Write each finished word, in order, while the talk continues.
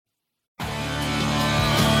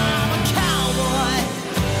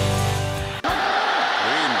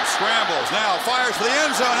for the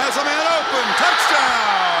end zone, has a man open.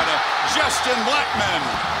 Touchdown, Justin Blackmon.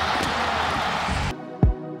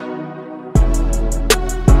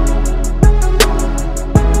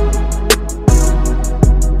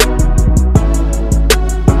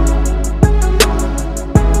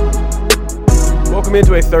 Welcome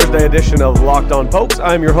into a Thursday edition of Locked On Pokes.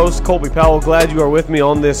 I'm your host, Colby Powell. Glad you are with me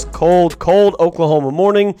on this cold Oklahoma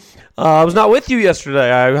morning. I was not with you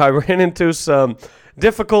yesterday. I ran into some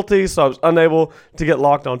difficulties, so I was unable to get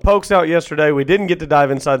Locked On Pokes out yesterday. We didn't get to dive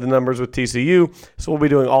inside the numbers with TCU, so we'll be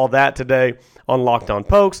doing all that today on Locked On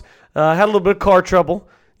Pokes. Had a little bit of car trouble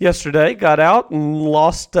yesterday. Got out and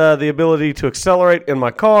lost the ability to accelerate in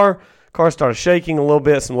my car. Car started shaking a little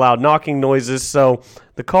bit, some loud knocking noises, so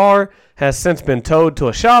the car has since been towed to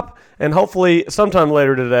a shop, and hopefully sometime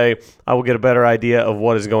later today I will get a better idea of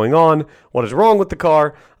what is going on, what is wrong with the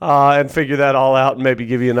car, and figure that all out and maybe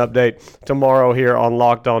give you an update tomorrow here on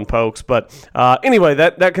Locked On Pokes. But anyway,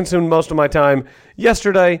 that consumed most of my time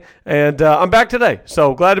yesterday, and I'm back today.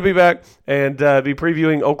 So glad to be back and be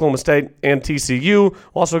previewing Oklahoma State and TCU.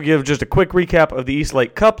 Also give just a quick recap of the East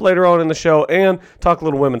Lake Cup later on in the show and talk a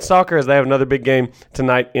little women's soccer as they have another big game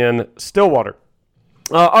tonight in Stillwater.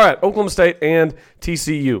 All right, Oklahoma State and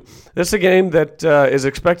TCU. This is a game that is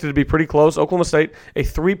expected to be pretty close. Oklahoma State, a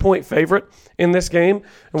 3-point favorite in this game.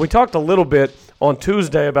 And we talked a little bit on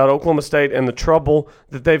Tuesday about Oklahoma State and the trouble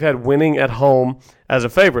that they've had winning at home as a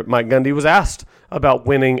favorite. Mike Gundy was asked about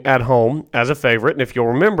winning at home as a favorite. And if you'll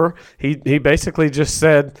remember, he basically just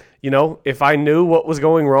said, you know, if I knew what was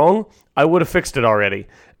going wrong, I would have fixed it already.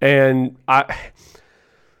 And I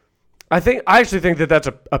actually think that that's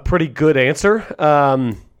a pretty good answer.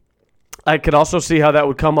 I could also see how that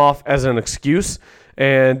would come off as an excuse.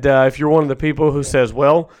 And if you're one of the people who says,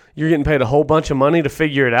 well, you're getting paid a whole bunch of money to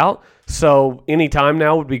figure it out, so any time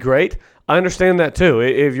now would be great, I understand that too.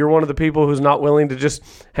 If you're one of the people who's not willing to just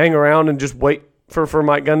hang around and just wait for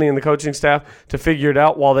Mike Gundy and the coaching staff to figure it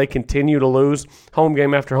out while they continue to lose home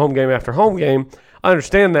game after home game after home game, I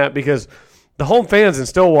understand that because the home fans in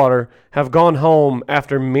Stillwater have gone home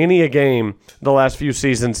after many a game the last few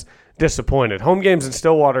seasons disappointed. Home games in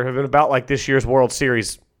Stillwater have been about like this year's World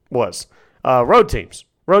Series was. Road teams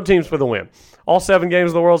for the win. All 7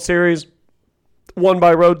 games of the World Series won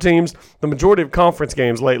by road teams. The majority of conference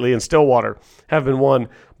games lately in Stillwater have been won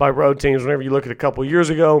by road teams. Whenever you look at a couple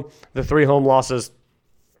years ago, the 3 home losses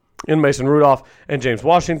in Mason Rudolph and James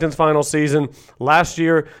Washington's final season. Last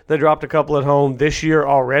year, they dropped a couple at home. This year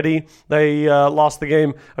already, they lost the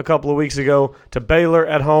game a couple of weeks ago to Baylor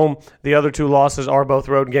at home. The other 2 losses are both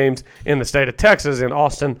road games in the state of Texas, in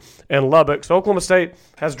Austin and Lubbock. So Oklahoma State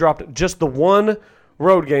has dropped just the 1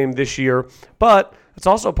 road game this year, but it's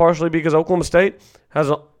also partially because Oklahoma State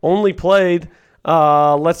has only played,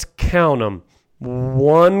 let's count them,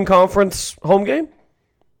 1 conference home game?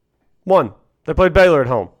 1. They played Baylor at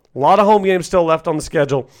home. A lot of home games still left on the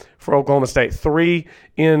schedule for Oklahoma State. 3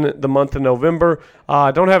 in the month of November.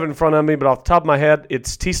 I don't have it in front of me, but off the top of my head,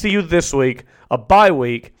 it's TCU this week, a bye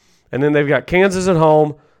week, and then they've got Kansas at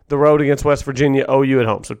home, the road against West Virginia, OU at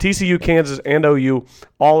home. So TCU, Kansas, and OU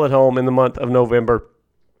all at home in the month of November.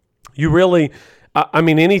 You really,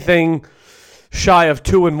 anything shy of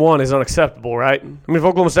 2-1 is unacceptable, right? If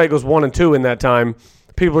Oklahoma State goes 1-2 in that time,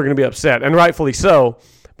 people are going to be upset, and rightfully so.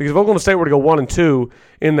 Because if Oklahoma State were to go 1-2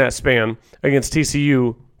 in that span against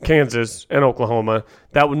TCU, Kansas, and Oklahoma,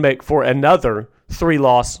 that would make for another 3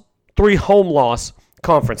 home loss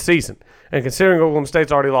conference season. And considering Oklahoma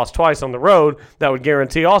State's already lost twice on the road, that would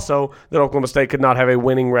guarantee also that Oklahoma State could not have a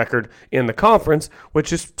winning record in the conference,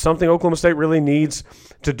 which is something Oklahoma State really needs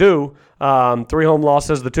to do. 3 home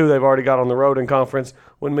losses, the 2 they've already got on the road in conference,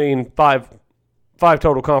 would mean 5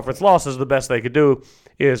 total conference losses. The best they could do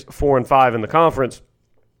is 4-5 in the conference.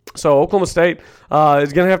 So Oklahoma State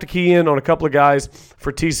is going to have to key in on a couple of guys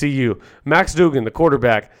for TCU. Max Duggan, the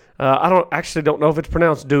quarterback. I don't know if it's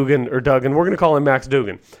pronounced Dugan or Duggan. We're going to call him Max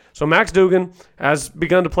Duggan. So Max Duggan has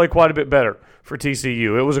begun to play quite a bit better for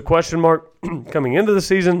TCU. It was a question mark coming into the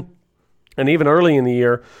season and even early in the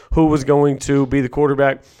year who was going to be the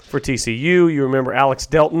quarterback for TCU. You remember Alex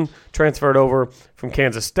Delton transferred over from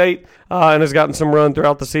Kansas State and has gotten some run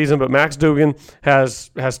throughout the season, but Max Duggan has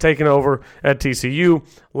taken over at TCU.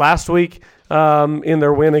 Last week in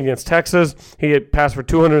their win against Texas, he had passed for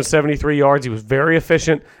 273 yards. He was very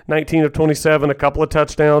efficient, 19 of 27, a couple of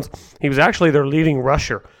touchdowns. He was actually their leading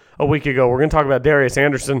rusher a week ago. We're going to talk about Darius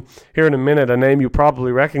Anderson here in a minute, a name you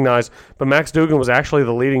probably recognize, but Max Duggan was actually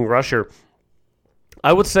the leading rusher.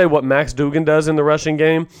 I would say what Max Duggan does in the rushing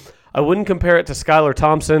game, I wouldn't compare it to Skylar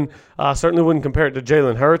Thompson. Certainly wouldn't compare it to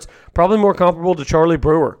Jalen Hurts. Probably more comparable to Charlie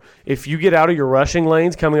Brewer. If you get out of your rushing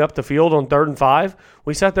lanes coming up the field on 3rd and 5,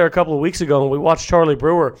 we sat there a couple of weeks ago and we watched Charlie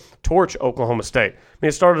Brewer torch Oklahoma State. I mean,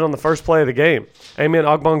 it started on the first play of the game. Amen.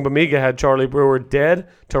 Ogbongbemiga had Charlie Brewer dead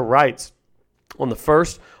to rights. On the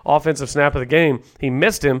first offensive snap of the game, he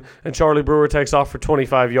missed him, and Charlie Brewer takes off for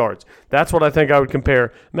 25 yards. That's what I think I would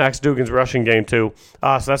compare Max Duggan's rushing game to.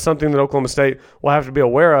 So that's something that Oklahoma State will have to be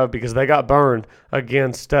aware of because they got burned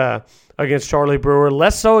against Charlie Brewer,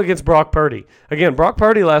 less so against Brock Purdy. Again, Brock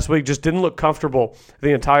Purdy last week just didn't look comfortable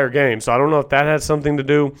the entire game, so I don't know if that had something to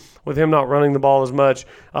do with him not running the ball as much.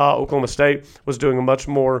 Oklahoma State was doing a much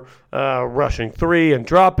more rushing three and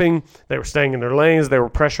dropping. They were staying in their lanes. They were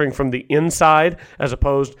pressuring from the inside as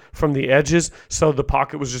opposed from the edges, so the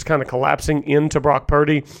pocket was just kind of collapsing into Brock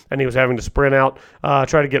Purdy, and he was having to sprint out,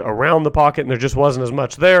 try to get around the pocket, and there just wasn't as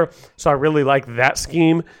much there. So I really like that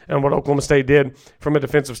scheme and what Oklahoma State did from a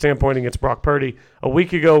defensive standpoint against Brock Purdy a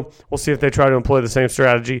week ago. We'll see if they try to employ the same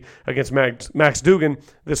strategy against Max Duggan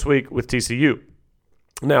this week with TCU.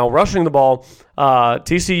 Now, rushing the ball,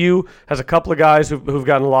 TCU has a couple of guys who've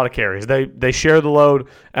gotten a lot of carries. They share the load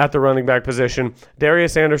at the running back position.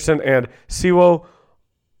 Darius Anderson and Siwo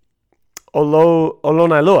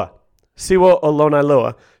Olonailua. Siwo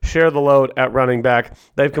Olonailua share the load at running back.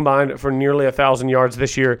 They've combined for nearly 1,000 yards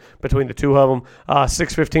this year between the two of them.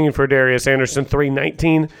 615 for Darius Anderson,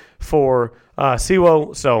 319 for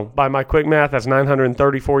Siwo. So by my quick math, that's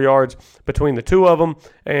 934 yards between the two of them.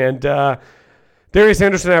 And Darius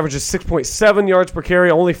Anderson averages 6.7 yards per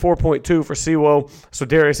carry, only 4.2 for Siwo. So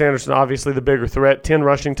Darius Anderson, obviously the bigger threat. 10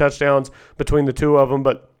 rushing touchdowns between the two of them.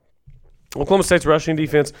 But Oklahoma State's rushing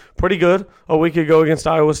defense, pretty good a week ago against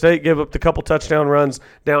Iowa State. Gave up the couple touchdown runs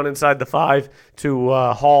down inside the 5 to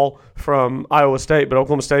Hall from Iowa State. But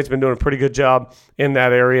Oklahoma State's been doing a pretty good job in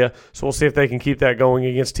that area. So we'll see if they can keep that going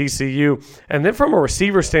against TCU. And then from a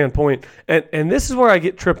receiver standpoint, and this is where I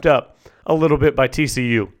get tripped up a little bit by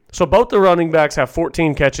TCU. So both the running backs have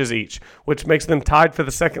 14 catches each, which makes them tied for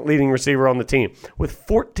the second leading receiver on the team with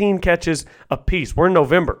 14 catches apiece. We're in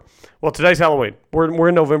November. Well, today's Halloween. We're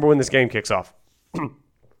in November when this game kicks off.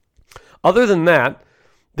 Other than that,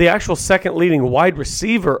 the actual second leading wide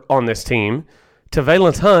receiver on this team,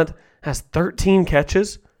 Valence Hunt, has 13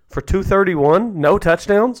 catches for 231, no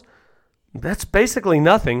touchdowns. That's basically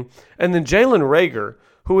nothing. And then Jalen Reagor,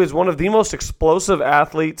 who is one of the most explosive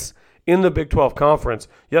athletes in the Big 12 Conference.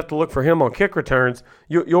 You have to look for him on kick returns.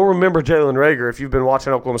 You'll remember Jalen Reagor if you've been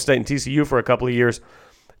watching Oklahoma State and TCU for a couple of years.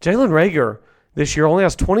 Jalen Reagor this year only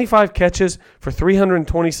has 25 catches for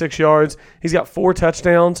 326 yards. He's got 4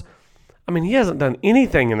 touchdowns. I mean, he hasn't done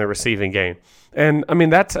anything in the receiving game. And, I mean,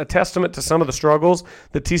 that's a testament to some of the struggles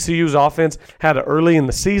that TCU's offense had early in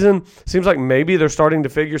the season. Seems like maybe they're starting to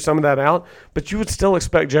figure some of that out, but you would still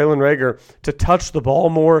expect Jalen Reagor to touch the ball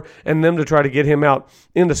more and them to try to get him out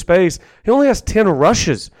into space. He only has 10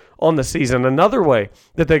 rushes on the season, another way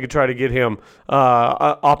that they could try to get him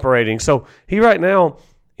operating. So he right now,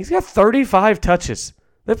 he's got 35 touches.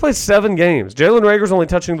 They played 7 games. Jalen Reagor's only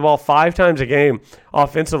touching the ball 5 times a game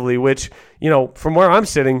offensively, which, from where I'm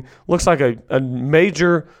sitting, looks like a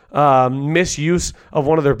major misuse of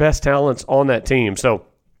one of their best talents on that team. So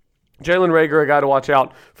Jalen Reagor, a guy to watch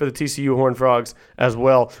out for the TCU Horned Frogs as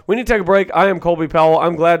well. We need to take a break. I am Colby Powell.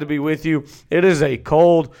 I'm glad to be with you. It is a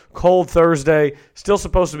cold, cold Thursday. Still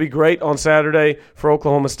supposed to be great on Saturday for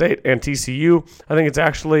Oklahoma State and TCU. I think it's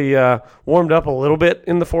actually warmed up a little bit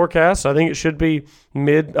in the forecast. So I think it should be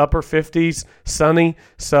mid-upper 50s, sunny.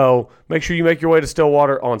 So make sure you make your way to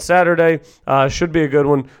Stillwater on Saturday. Should be a good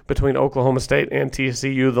one between Oklahoma State and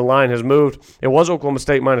TCU. The line has moved. It was Oklahoma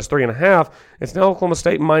State minus 3.5. It's now Oklahoma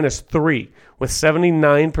State minus 3, with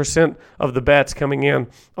 79% of the bets coming in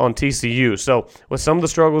on TCU. So with some of the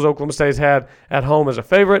struggles Oklahoma State has had at home as a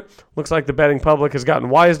favorite, looks like the betting public has gotten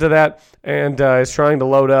wise to that and is trying to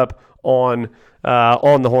load up on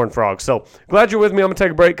the Horned Frogs. So glad you're with me. I'm going to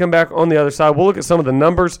take a break, come back on the other side. We'll look at some of the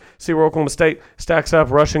numbers, see where Oklahoma State stacks up,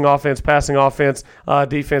 rushing offense, passing offense,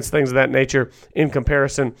 defense, things of that nature in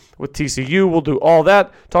comparison with TCU. We'll do all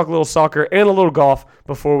that, talk a little soccer and a little golf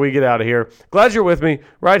before we get out of here. Glad you're with me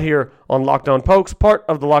right here on Locked On Pokes, part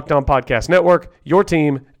of the Locked On Podcast Network, your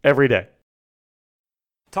team every day.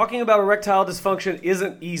 Talking about erectile dysfunction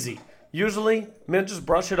isn't easy. Usually, men just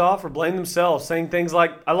brush it off or blame themselves, saying things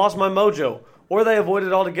like, I lost my mojo, or they avoid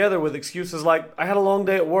it altogether with excuses like, I had a long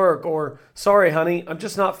day at work, or sorry, honey, I'm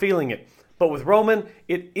just not feeling it. But with Roman,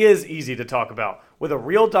 it is easy to talk about, with a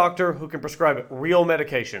real doctor who can prescribe real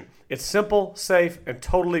medication. It's simple, safe, and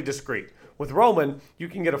totally discreet. With Roman, you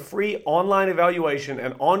can get a free online evaluation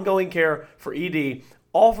and ongoing care for ED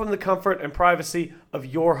all from the comfort and privacy of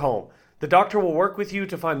your home. The doctor will work with you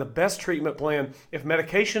to find the best treatment plan. If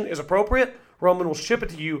medication is appropriate, Roman will ship it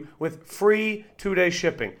to you with free 2-day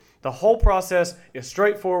shipping. The whole process is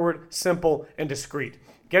straightforward, simple, and discreet.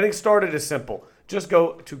 Getting started is simple. Just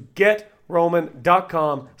go to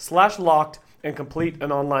getroman.com/locked and complete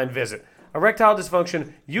an online visit. Erectile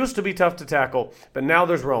dysfunction used to be tough to tackle, but now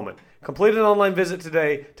there's Roman. Complete an online visit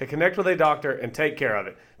today to connect with a doctor and take care of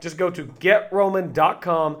it. Just go to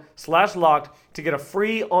getroman.com/locked to get a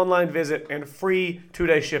free online visit and free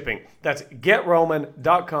 2-day shipping. That's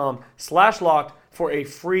getroman.com/locked for a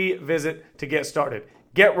free visit to get started.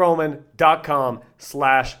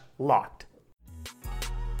 getroman.com/locked.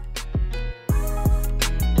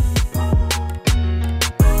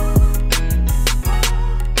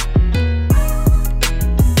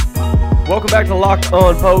 Welcome back to Locked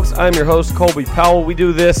On Pokes. I'm your host, Colby Powell. We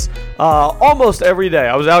do this almost every day.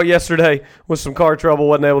 I was out yesterday with some car trouble,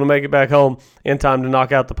 wasn't able to make it back home in time to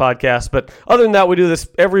knock out the podcast. But other than that, we do this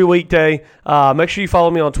every weekday. Make sure you follow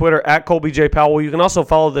me on Twitter at Colby J. Powell. You can also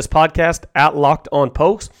follow this podcast at Locked On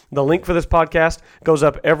Pokes. The link for this podcast goes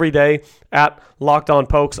up every day at Locked On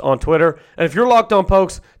Pokes on Twitter. And if you're Locked On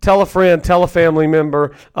Pokes, tell a friend, tell a family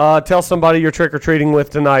member, tell somebody you're trick-or-treating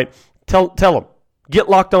with tonight. Tell them. Get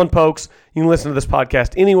Locked On Pokes. You can listen to this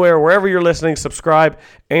podcast anywhere, wherever you're listening. Subscribe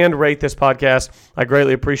and rate this podcast. I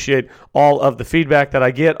greatly appreciate all of the feedback that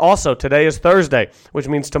I get. Also, today is Thursday, which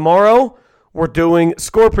means tomorrow we're doing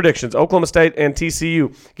score predictions, Oklahoma State and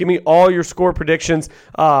TCU. Give me all your score predictions.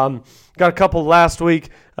 Got a couple last week.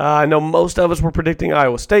 I know most of us were predicting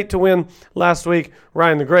Iowa State to win last week.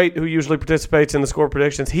 Ryan the Great, who usually participates in the score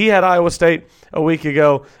predictions, he had Iowa State a week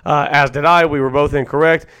ago, as did I. We were both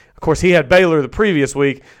incorrect. Of course, he had Baylor the previous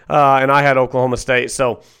week, and I had Oklahoma State.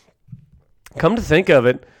 So, come to think of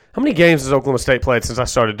it, how many games has Oklahoma State played since I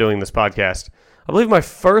started doing this podcast? I believe my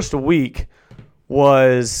first week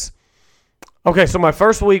was my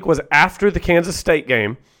first week was after the Kansas State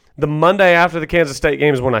game. The Monday after the Kansas State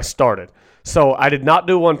game is when I started. So, I did not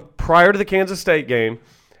do one prior to the Kansas State game.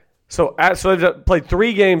 So I've played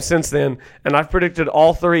 3 games since then, and I've predicted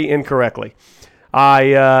all 3 incorrectly. I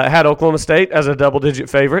had Oklahoma State as a double-digit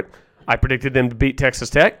favorite. I predicted them to beat Texas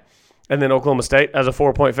Tech. And then Oklahoma State as a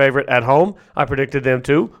 4-point favorite at home. I predicted them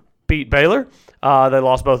to beat Baylor. They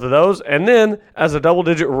lost both of those. And then as a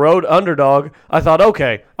double-digit road underdog, I thought,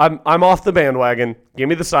 okay, I'm off the bandwagon. Give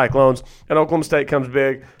me the Cyclones. And Oklahoma State comes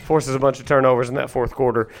big, forces a bunch of turnovers in that fourth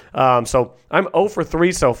quarter. So I'm 0 for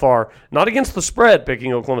 3 so far. Not against the spread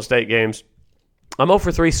picking Oklahoma State games. I'm 0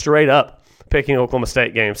 for 3 straight up picking Oklahoma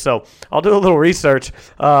State games. So I'll do a little research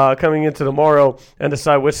coming into tomorrow and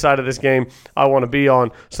decide which side of this game I want to be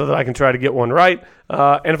on so that I can try to get one right.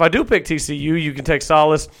 And if I do pick TCU, you can take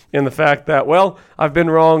solace in the fact that, well, I've been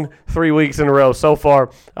wrong 3 weeks in a row so far.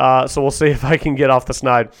 So we'll see if I can get off the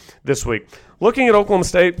snide this week. Looking at Oklahoma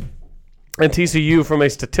State and TCU from a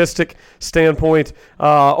statistic standpoint,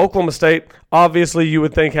 Oklahoma State, obviously you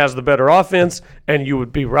would think has the better offense, and you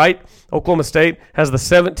would be right. Oklahoma State has the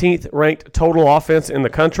 17th ranked total offense in the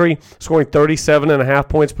country, scoring 37.5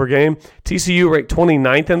 points per game. TCU ranked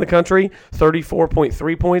 29th in the country,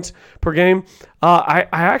 34.3 points per game. I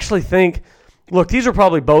actually think, look, these are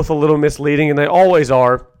probably both a little misleading, and they always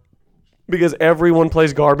are, because everyone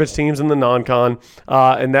plays garbage teams in the non-con,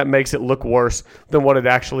 and that makes it look worse than what it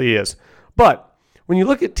actually is. But when you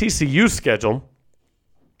look at TCU's schedule,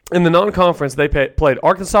 in the non-conference, they played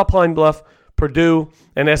Arkansas, Pine Bluff, Purdue,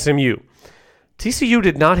 and SMU. TCU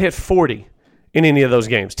did not hit 40 in any of those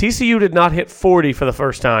games. TCU did not hit 40 for the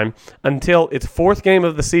first time until its 4th game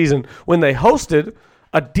of the season when they hosted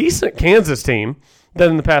a decent Kansas team that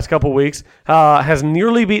in the past couple weeks has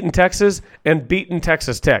nearly beaten Texas and beaten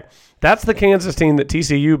Texas Tech. That's the Kansas team that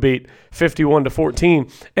TCU beat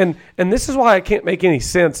 51-14. And this is why I can't make any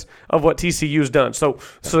sense of what TCU's done. So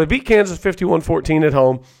they beat Kansas 51-14 at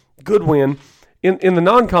home. Good win. In the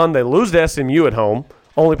non-con, they lose to SMU at home.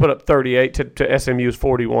 Only put up 38 to SMU's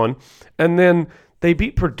 41. And then they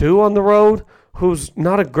beat Purdue on the road, who's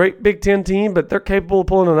not a great Big Ten team, but they're capable of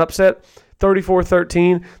pulling an upset.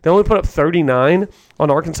 34-13. They only put up 39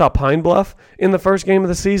 on Arkansas Pine Bluff in the first game of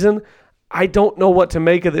the season. I don't know what to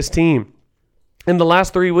make of this team. In the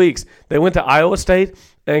last 3 weeks, they went to Iowa State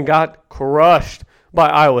and got crushed by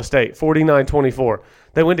Iowa State, 49-24.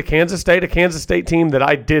 They went to Kansas State, a Kansas State team that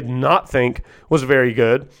I did not think was very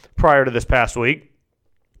good prior to this past week.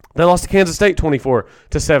 They lost to Kansas State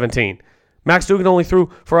 24-17. Max Duggan only threw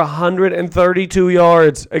for 132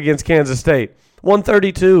 yards against Kansas State.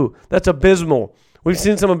 132. That's abysmal. We've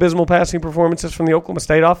seen some abysmal passing performances from the Oklahoma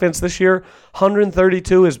State offense this year.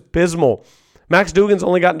 132 is abysmal. Max Dugan's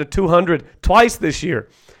only gotten to 200 twice this year.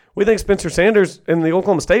 We think Spencer Sanders in the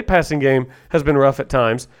Oklahoma State passing game has been rough at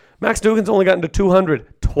times. Max Dugan's only gotten to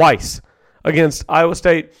 200 twice against Iowa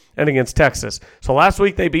State and against Texas. So last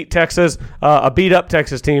week they beat Texas, a beat-up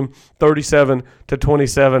Texas team,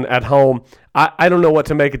 37-27 at home. I don't know what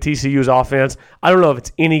to make of TCU's offense. I don't know if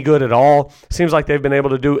it's any good at all. Seems like they've been able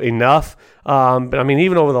to do enough. But, I mean,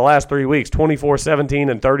 even over the last 3 weeks, 24, 17,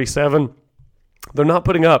 and 37, they're not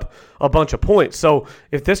putting up a bunch of points. So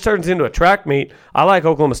if this turns into a track meet, I like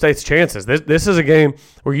Oklahoma State's chances. This is a game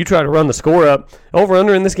where you try to run the score up.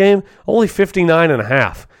 Over-under in this game, only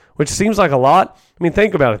 59.5, which seems like a lot. I mean,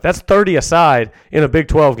 think about it. That's 30 aside in a Big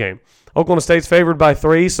 12 game. Oklahoma State's favored by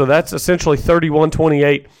 3, so that's essentially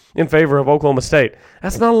 31-28 in favor of Oklahoma State.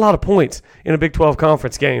 That's not a lot of points in a Big 12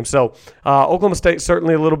 conference game. So Oklahoma State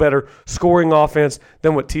certainly a little better scoring offense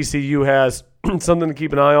than what TCU has. Something to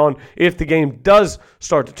keep an eye on. If the game does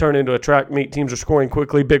start to turn into a track meet, teams are scoring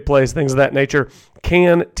quickly, big plays, things of that nature.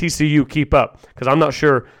 Can TCU keep up? Because I'm not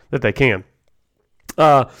sure that they can.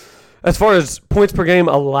 As far as points per game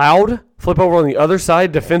allowed, flip over on the other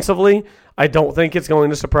side defensively, I don't think it's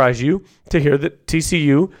going to surprise you to hear that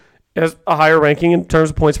TCU has a higher ranking in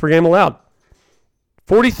terms of points per game allowed.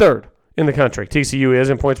 43rd in the country, TCU is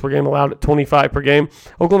in points per game allowed at 25 per game.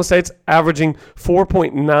 Oklahoma State's averaging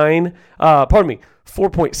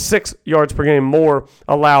 4.6 yards per game more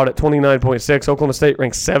allowed at 29.6. Oklahoma State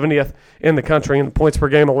ranks 70th in the country in points per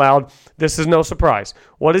game allowed. This is no surprise.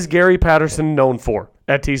 What is Gary Patterson known for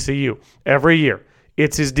at TCU every year?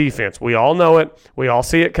 It's his defense. We all know it. We all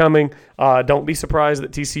see it coming. Don't be surprised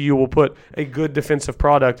that TCU will put a good defensive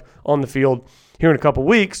product on the field here in a couple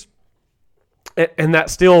weeks. And that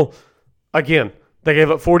still, again, they gave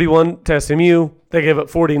up 41 to SMU. They gave up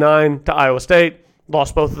 49 to Iowa State.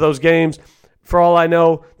 Lost both of those games. For all I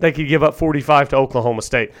know, they could give up 45 to Oklahoma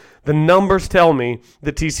State. The numbers tell me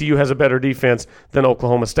that TCU has a better defense than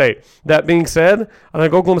Oklahoma State. That being said, I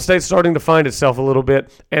think Oklahoma State's starting to find itself a little bit,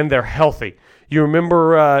 and they're healthy. You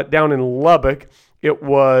remember down in Lubbock, it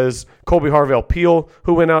was Colby Harvell-Peel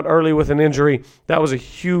who went out early with an injury. That was a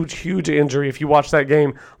huge, huge injury. If you watched that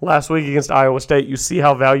game last week against Iowa State, you see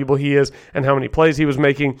how valuable he is and how many plays he was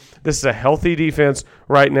making. This is a healthy defense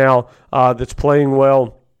right now that's playing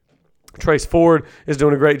well. Trace Ford is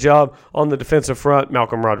doing a great job on the defensive front.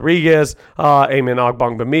 Malcolm Rodriguez, Amen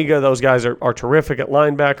Ogbongbemiga, those guys are terrific at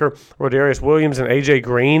linebacker. Rodarius Williams and A.J.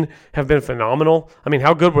 Green have been phenomenal. I mean,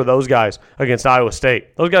 how good were those guys against Iowa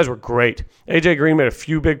State? Those guys were great. A.J. Green made a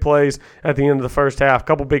few big plays at the end of the first half, a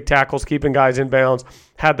couple big tackles, keeping guys in bounds,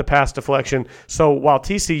 had the pass deflection. So while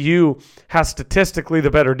TCU has statistically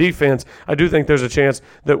the better defense, I do think there's a chance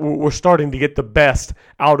that we're starting to get the best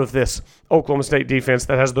out of this Oklahoma State defense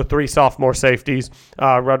that has the 3 sophomore safeties,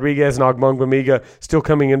 Rodriguez and Ogbongbemiga still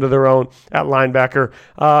coming into their own at linebacker,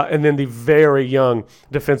 and then the very young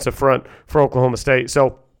defensive front for Oklahoma State.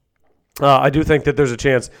 So I do think that there's a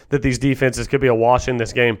chance that these defenses could be a wash in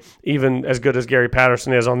this game, even as good as Gary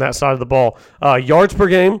Patterson is on that side of the ball. Yards per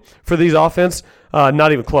game for these offense,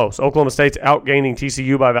 not even close. Oklahoma State's outgaining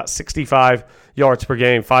TCU by about 65 yards per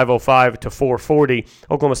game, 505 to 440.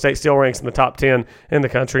 Oklahoma State still ranks in the top 10 in the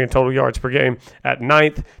country in total yards per game at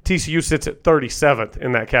 9th. TCU sits at 37th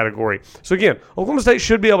in that category. So again, Oklahoma State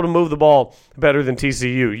should be able to move the ball better than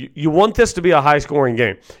TCU. You want this to be a high-scoring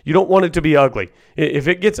game. You don't want it to be ugly. If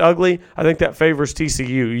it gets ugly, I think that favors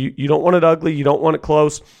TCU. You don't want it ugly. You don't want it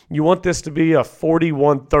close. You want this to be a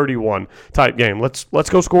 41-31 type game. Let's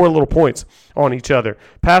go score a little points on each other.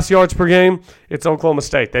 Pass yards per game, it's Oklahoma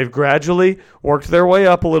State. They've gradually worked their way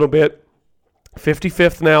up a little bit.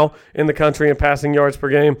 55th now in the country in passing yards per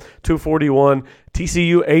game, 241.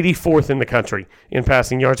 TCU 84th in the country in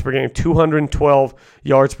passing yards per game, 212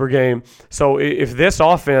 yards per game. So if this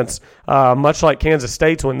offense, much like Kansas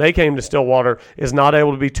State's when they came to Stillwater, is not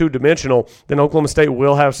able to be two-dimensional, then Oklahoma State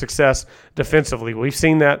will have success defensively. We've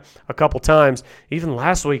seen that a couple times. Even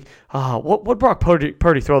last week, what Brock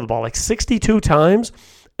Purdy throw the ball? Like 62 times?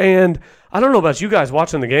 And I don't know about you guys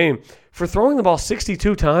watching the game. For throwing the ball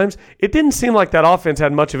 62 times, it didn't seem like that offense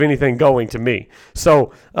had much of anything going to me.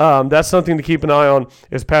 So that's something to keep an eye on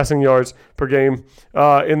is passing yards per game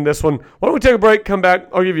in this one. Why don't we take a break, come back.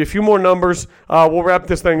 I'll give you a few more numbers. We'll wrap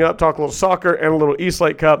this thing up, talk a little soccer and a little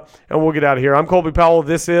Eastlake Cup, and we'll get out of here. I'm Colby Powell.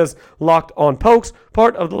 This is Locked on Pokes,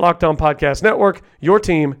 part of the Locked on Podcast Network, your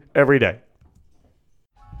team every day.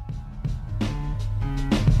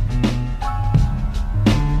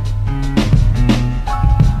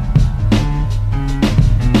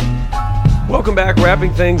 Welcome back,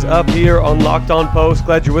 wrapping things up here on Locked on Post.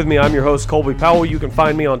 Glad you're with me. I'm your host, Colby Powell. You can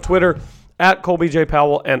find me on Twitter at Colby J.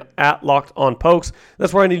 Powell and at Locked on Pokes.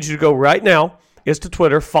 That's where I need you to go right now is to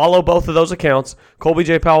Twitter. Follow both of those accounts, Colby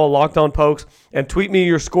J. Powell, Locked On Pokes, and tweet me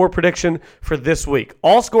your score prediction for this week.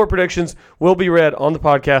 All score predictions will be read on the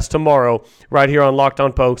podcast tomorrow right here on Locked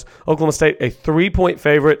On Pokes. Oklahoma State, a 3-point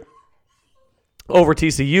favorite over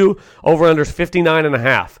TCU. Over-under is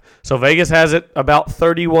 59.5. So Vegas has it about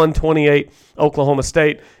 31-28. Oklahoma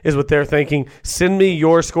State is what they're thinking. Send me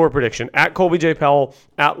your score prediction at Colby J. Powell,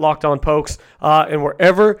 at Locked On Pokes. And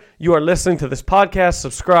wherever you are listening to this podcast,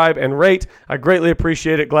 subscribe and rate. I greatly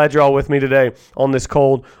appreciate it. Glad you're all with me today on this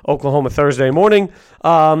cold Oklahoma Thursday morning.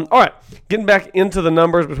 All right, getting back into the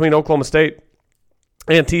numbers between Oklahoma State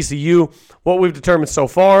and TCU. What we've determined so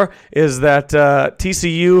far is that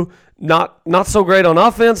TCU not so great on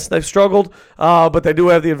offense. They've struggled, but they do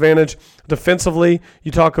have the advantage defensively.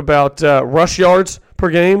 You talk about rush yards per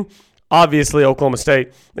game. Obviously, Oklahoma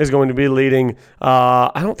State is going to be leading. I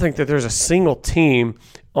don't think that there's a single team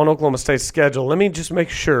on Oklahoma State's schedule. Let me just make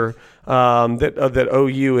sure that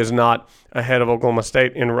OU is not ahead of Oklahoma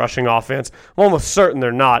State in rushing offense. I'm almost certain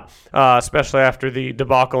they're not, especially after the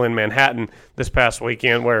debacle in Manhattan this past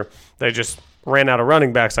weekend where they just ran out of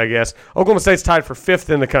running backs, I guess. Oklahoma State's tied for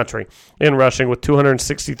 5th in the country in rushing with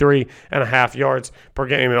 263.5 yards per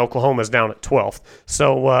game, and Oklahoma's down at 12th.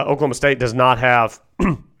 So Oklahoma State does not have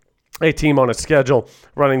a team on its schedule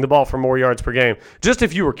running the ball for more yards per game. Just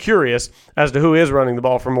if you were curious as to who is running the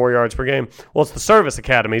ball for more yards per game, well, it's the service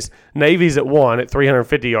academies. Navy's at 1 at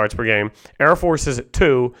 350 yards per game. Air Force is at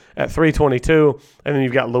 2 at 322. And then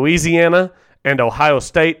you've got Louisiana and Ohio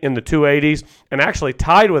State in the 280s, and actually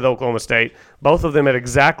tied with Oklahoma State, both of them at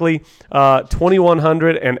exactly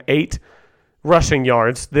 2,108 rushing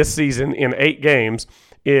yards this season in 8 games,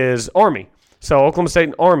 is Army. So Oklahoma State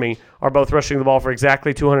and Army are both rushing the ball for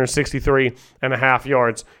exactly 263.5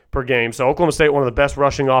 yards per game. So Oklahoma State, one of the best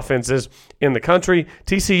rushing offenses in the country.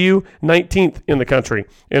 TCU, 19th in the country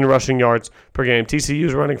in rushing yards per game. TCU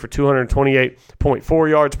is running for 228.4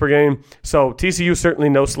 yards per game. So TCU certainly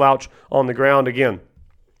no slouch on the ground. Again,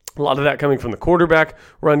 a lot of that coming from the quarterback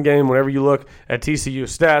run game. Whenever you look at TCU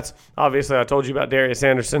stats, obviously I told you about Darius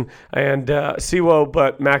Anderson and Siwo,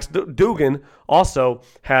 but Max Dugan also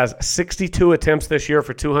has 62 attempts this year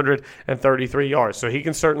for 233 yards. So he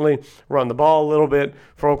can certainly run the ball a little bit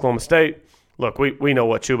for Oklahoma State. Look, we know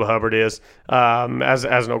what Chuba Hubbard is as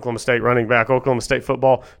an Oklahoma State running back. Oklahoma State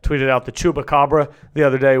football tweeted out the Chuba Cabra the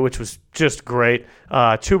other day, which was just great.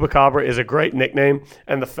 Chuba Cabra is a great nickname,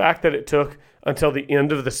 and the fact that it took until the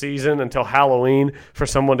end of the season, until Halloween, for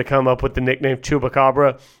someone to come up with the nickname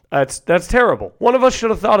Chupacabra, that's terrible. One of us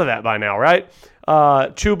should have thought of that by now, right?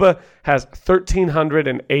 Chuba has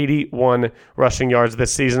 1,381 rushing yards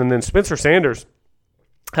this season, and then Spencer Sanders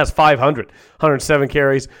has 107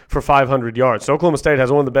 carries for 500 yards. So Oklahoma State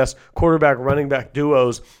has one of the best quarterback-running back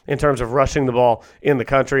duos in terms of rushing the ball in the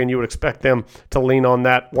country, and you would expect them to lean on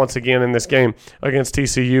that once again in this game against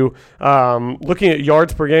TCU. Looking at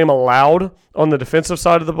yards per game allowed on the defensive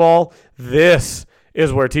side of the ball, this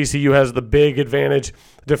is where TCU has the big advantage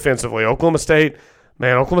defensively. Oklahoma State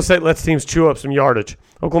lets teams chew up some yardage.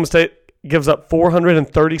 Oklahoma State gives up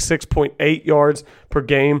 436.8 yards per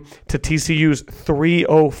game to TCU's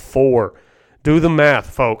 304. Do the math,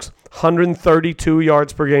 folks. 132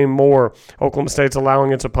 yards per game more Oklahoma State's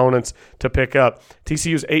allowing its opponents to pick up.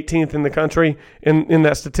 TCU's 18th in the country in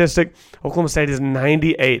that statistic. Oklahoma State is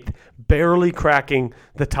 98th, barely cracking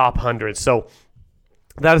the top 100. So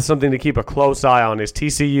that is something to keep a close eye on, is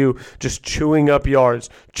TCU just chewing up yards,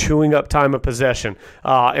 chewing up time of possession,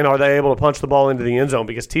 and are they able to punch the ball into the end zone?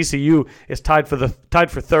 Because TCU is tied for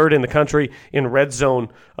 3rd in the country in red zone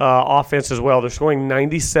offense as well. They're scoring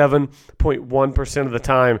 97.1% of the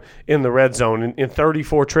time in the red zone. In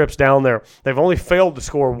 34 trips down there, they've only failed to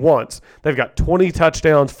score once. They've got 20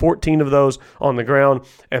 touchdowns, 14 of those on the ground,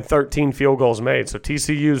 and 13 field goals made. So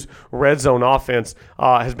TCU's red zone offense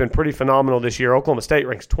has been pretty phenomenal this year. Oklahoma State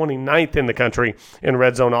ranks 29th in the country in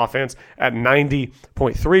red zone offense at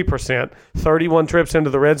 90.3%. 31 trips into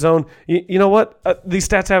the red zone. You know what? These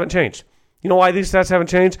stats haven't changed. You know why these stats haven't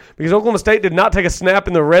changed? Because Oklahoma State did not take a snap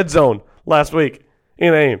in the red zone last week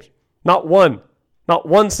in Ames. Not one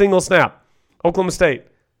single snap. Oklahoma State,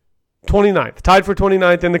 29th, tied for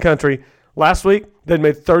 29th in the country. Last week, they'd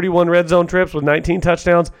made 31 red zone trips with 19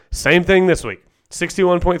 touchdowns. Same thing this week.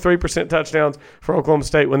 61.3% touchdowns for Oklahoma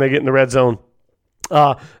State when they get in the red zone.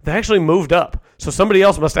 They actually moved up. So somebody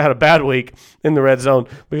else must have had a bad week in the red zone,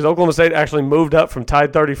 because Oklahoma State actually moved up from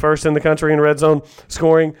tied 31st in the country in red zone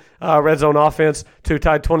scoring red zone offense to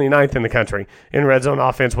tied 29th in the country in red zone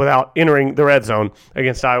offense without entering the red zone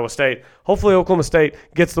against Iowa State. Hopefully Oklahoma State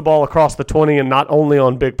gets the ball across the 20 and not only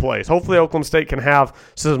on big plays. Hopefully Oklahoma State can have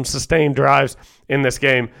some sustained drives in this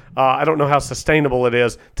game. I don't know how sustainable it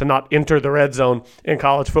is to not enter the red zone in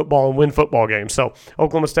college football and win football games. So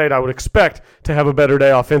Oklahoma State, I would expect to have a better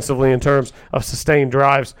day offensively in terms of sustained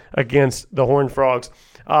drives against the Horned Frogs.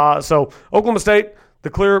 So Oklahoma State, the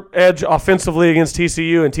clear edge offensively against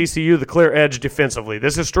TCU, and TCU the clear edge defensively.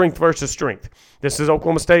 This is strength versus strength. This is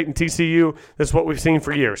Oklahoma State and TCU. This is what we've seen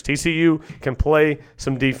for years. TCU can play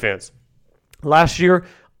some defense. Last year,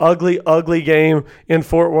 ugly game in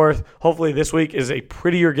Fort Worth. Hopefully this week is a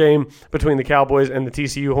prettier game between the Cowboys and the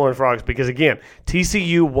TCU Horned Frogs because, again,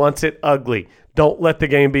 TCU wants it ugly. Don't let the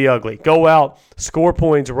game be ugly. Go out, score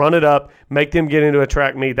points, run it up, make them get into a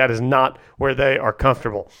track meet. That is not where they are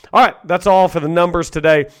comfortable. All right, that's all for the numbers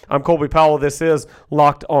today. I'm Colby Powell. This is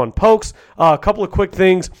Locked on Pokes. A couple of quick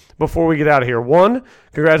things before we get out of here. One,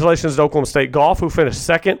 congratulations to Oklahoma State Golf, who finished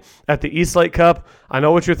second at the East Lake Cup. I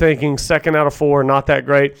know what you're thinking, 2nd out of 4, not that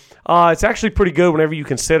great. It's actually pretty good whenever you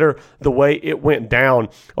consider the way it went down.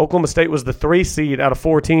 Oklahoma State was the 3 seed out of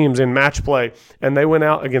 4 teams in match play, and they went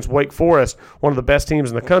out against Wake Forest, one of the best teams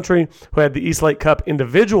in the country, who had the East Lake Cup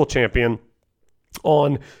individual champion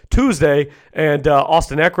on Tuesday, and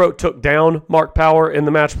Austin Eckroat took down Mark Power in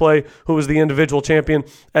the match play, who was the individual champion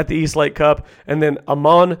at the East Lake Cup, and then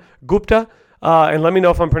Aman Gupta, and let me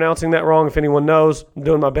know if I'm pronouncing that wrong, if anyone knows. I'm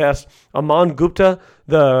doing my best. Aman Gupta,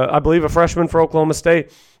 I believe a freshman for Oklahoma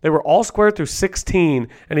State. They were all squared through 16,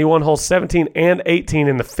 and he won holes 17 and 18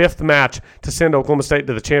 in the 5th match to send Oklahoma State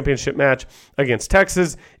to the championship match against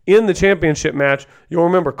Texas. In the championship match, you'll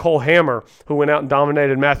remember Cole Hammer, who went out and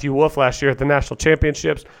dominated Matthew Wolf last year at the national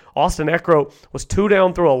championships. Austin Eckroat was 2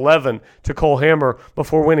 down through 11 to Cole Hammer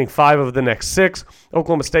before winning 5 of the next 6.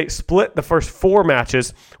 Oklahoma State split the first 4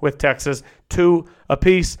 matches with Texas, 2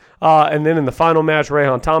 apiece. And then in the final match,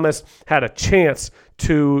 Rayhan Thomas had a chance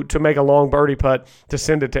to make a long birdie putt to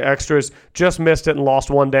send it to extras. Just missed it and lost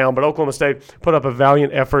 1 down. But Oklahoma State put up a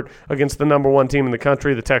valiant effort against the number 1 team in the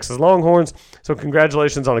country, the Texas Longhorns. So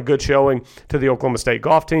congratulations on a good showing to the Oklahoma State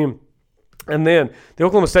golf team. And then the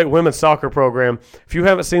Oklahoma State women's soccer program. If you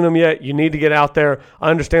haven't seen them yet, you need to get out there. I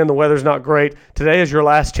understand the weather's not great. Today is your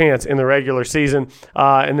last chance in the regular season.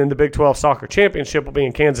 And then the Big 12 Soccer Championship will be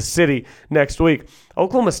in Kansas City next week.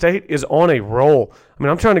 Oklahoma State is on a roll. I mean,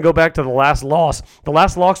 I'm trying to go back to the last loss. The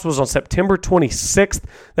last loss was on September 26th.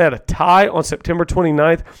 They had a tie on September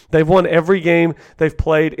 29th. They've won every game they've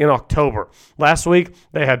played in October. Last week,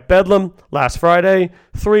 they had Bedlam last Friday,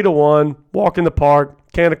 3-1, walk in the park,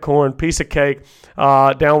 can of corn, piece of cake,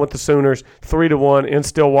 down with the Sooners, 3-1 in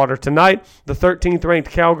Stillwater. Tonight, the 13th ranked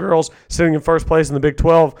Cowgirls, sitting in first place in the Big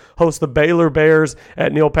 12, host the Baylor Bears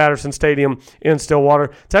at Neil Patterson Stadium in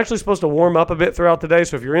Stillwater. It's actually supposed to warm up a bit throughout the day,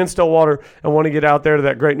 so if you're in Stillwater and want to get out there to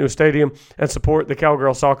that great new stadium and support the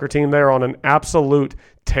Cowgirl soccer team, they're on an absolute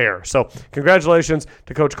tear. So congratulations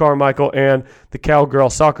to Coach Carmichael and the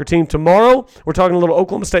Cowgirl soccer team. Tomorrow, we're talking a little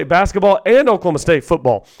Oklahoma State basketball and Oklahoma State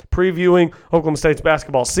football, previewing Oklahoma State's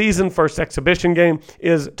basketball season. First exhibition game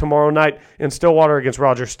is tomorrow night in Stillwater against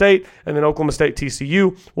Rogers State, and then Oklahoma State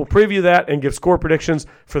TCU. We'll preview that and give score predictions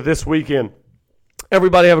for this weekend.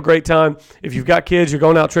 Everybody have a great time. If you've got kids, you're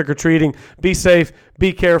going out trick-or-treating, be safe,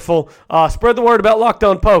 be careful. Spread the word about Locked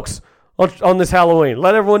on Pokes on this Halloween.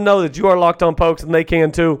 Let everyone know that you are Locked on Pokes, and they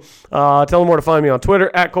can too. Tell them where to find me on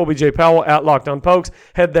Twitter, at Colby J. Powell, at Locked on Pokes.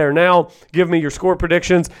 Head there now. Give me your score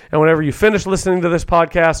predictions, and whenever you finish listening to this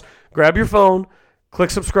podcast, grab your phone,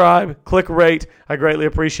 click subscribe, click rate. I greatly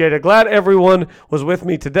appreciate it. Glad everyone was with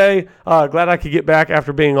me today. Glad I could get back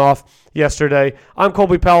after being off yesterday. I'm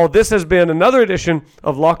Colby Powell. This has been another edition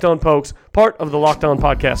of Locked on Pokes, part of the Locked on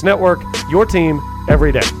Podcast Network, your team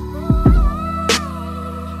every day.